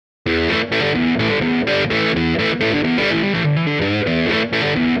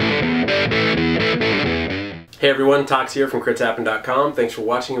Hey everyone, Tox here from CritHappen.com. Thanks for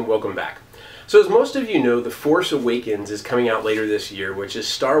watching and welcome back. So as most of you know, The Force Awakens is coming out later this year, which is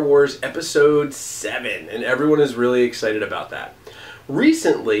Star Wars Episode 7, and everyone is really excited about that.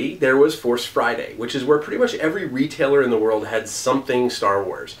 Recently, there was Force Friday, which is where pretty much every retailer in the world had something Star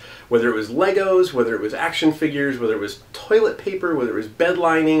Wars. Whether it was Legos, whether it was action figures, whether it was toilet paper, whether it was bed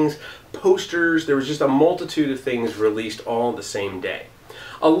linings, posters, there was just a multitude of things released all the same day.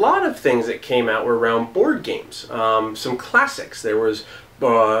 A lot of things that came out were around board games, some classics. There was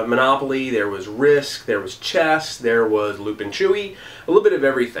Monopoly, there was Risk, there was chess, there was Loop and Chewy, a little bit of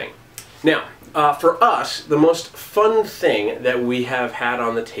everything. Now, for us, the most fun thing that we have had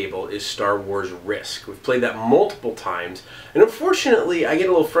on the table is Star Wars Risk. We've played that multiple times, and unfortunately I get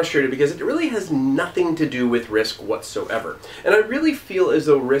a little frustrated because it really has nothing to do with Risk whatsoever. And I really feel as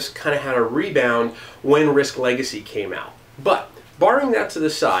though Risk kind of had a rebound when Risk Legacy came out. But barring that to the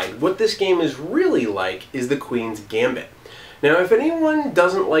side, what this game is really like is the Queen's Gambit. Now, if anyone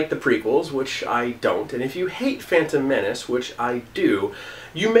doesn't like the prequels, which I don't, and if you hate Phantom Menace, which I do,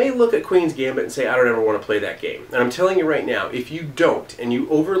 you may look at Queen's Gambit and say, I don't ever want to play that game. And I'm telling you right now, if you don't, and you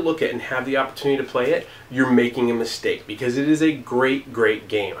overlook it and have the opportunity to play it, you're making a mistake, because it is a great, great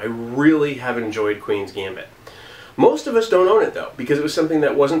game. I really have enjoyed Queen's Gambit. Most of us don't own it though, because it was something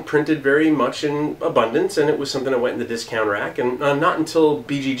that wasn't printed very much in abundance, and it was something that went in the discount rack, and not until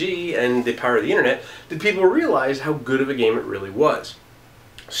BGG and the power of the internet did people realize how good of a game it really was.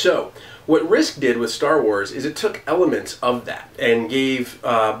 So, what Risk did with Star Wars is it took elements of that and gave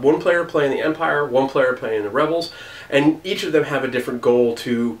one player playing the Empire, one player playing the Rebels, and each of them have a different goal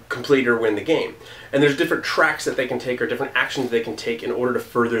to complete or win the game. And there's different tracks that they can take or different actions they can take in order to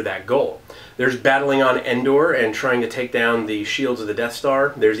further that goal. There's battling on Endor and trying to take down the shields of the Death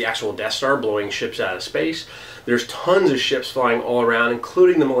Star. There's the actual Death Star blowing ships out of space. There's tons of ships flying all around,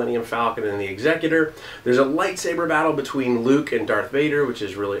 including the Millennium Falcon and the Executor. There's a lightsaber battle between Luke and Darth Vader, which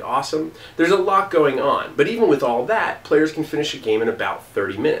is really awesome. There's a lot going on, but even with all that, players can finish a game in about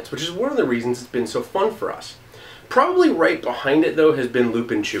 30 minutes, which is one of the reasons it's been so fun for us. Probably right behind it, though, has been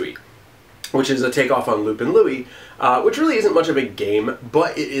Loop and Chewy, which is a takeoff on Loop and Louie, which really isn't much of a game,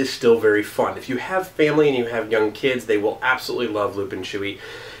 but it is still very fun. If you have family and you have young kids, they will absolutely love Loop and Chewy.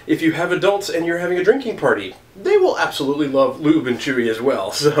 If you have adults and you're having a drinking party, they will absolutely love Loop and Chewy as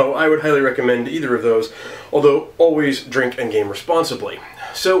well. So I would highly recommend either of those, although always drink and game responsibly.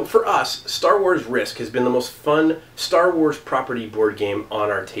 So for us, Star Wars Risk has been the most fun Star Wars property board game on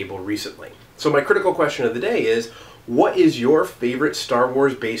our table recently. So my critical question of the day is, what is your favorite Star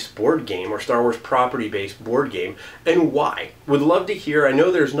Wars-based board game or Star Wars property-based board game, and why? Would love to hear. I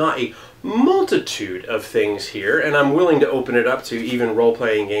know there's not a multitude of things here, and I'm willing to open it up to even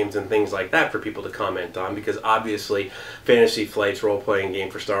role-playing games and things like that for people to comment on, because obviously Fantasy Flight's role-playing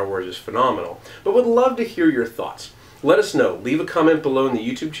game for Star Wars is phenomenal. But would love to hear your thoughts. Let us know. Leave a comment below in the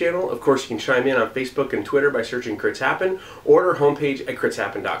YouTube channel. Of course, you can chime in on Facebook and Twitter by searching Crits Happen, or at our homepage at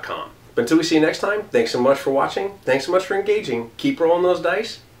CritsHappen.com. But until we see you next time, thanks so much for watching, thanks so much for engaging, keep rolling those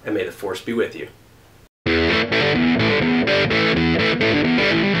dice, and may the Force be with you.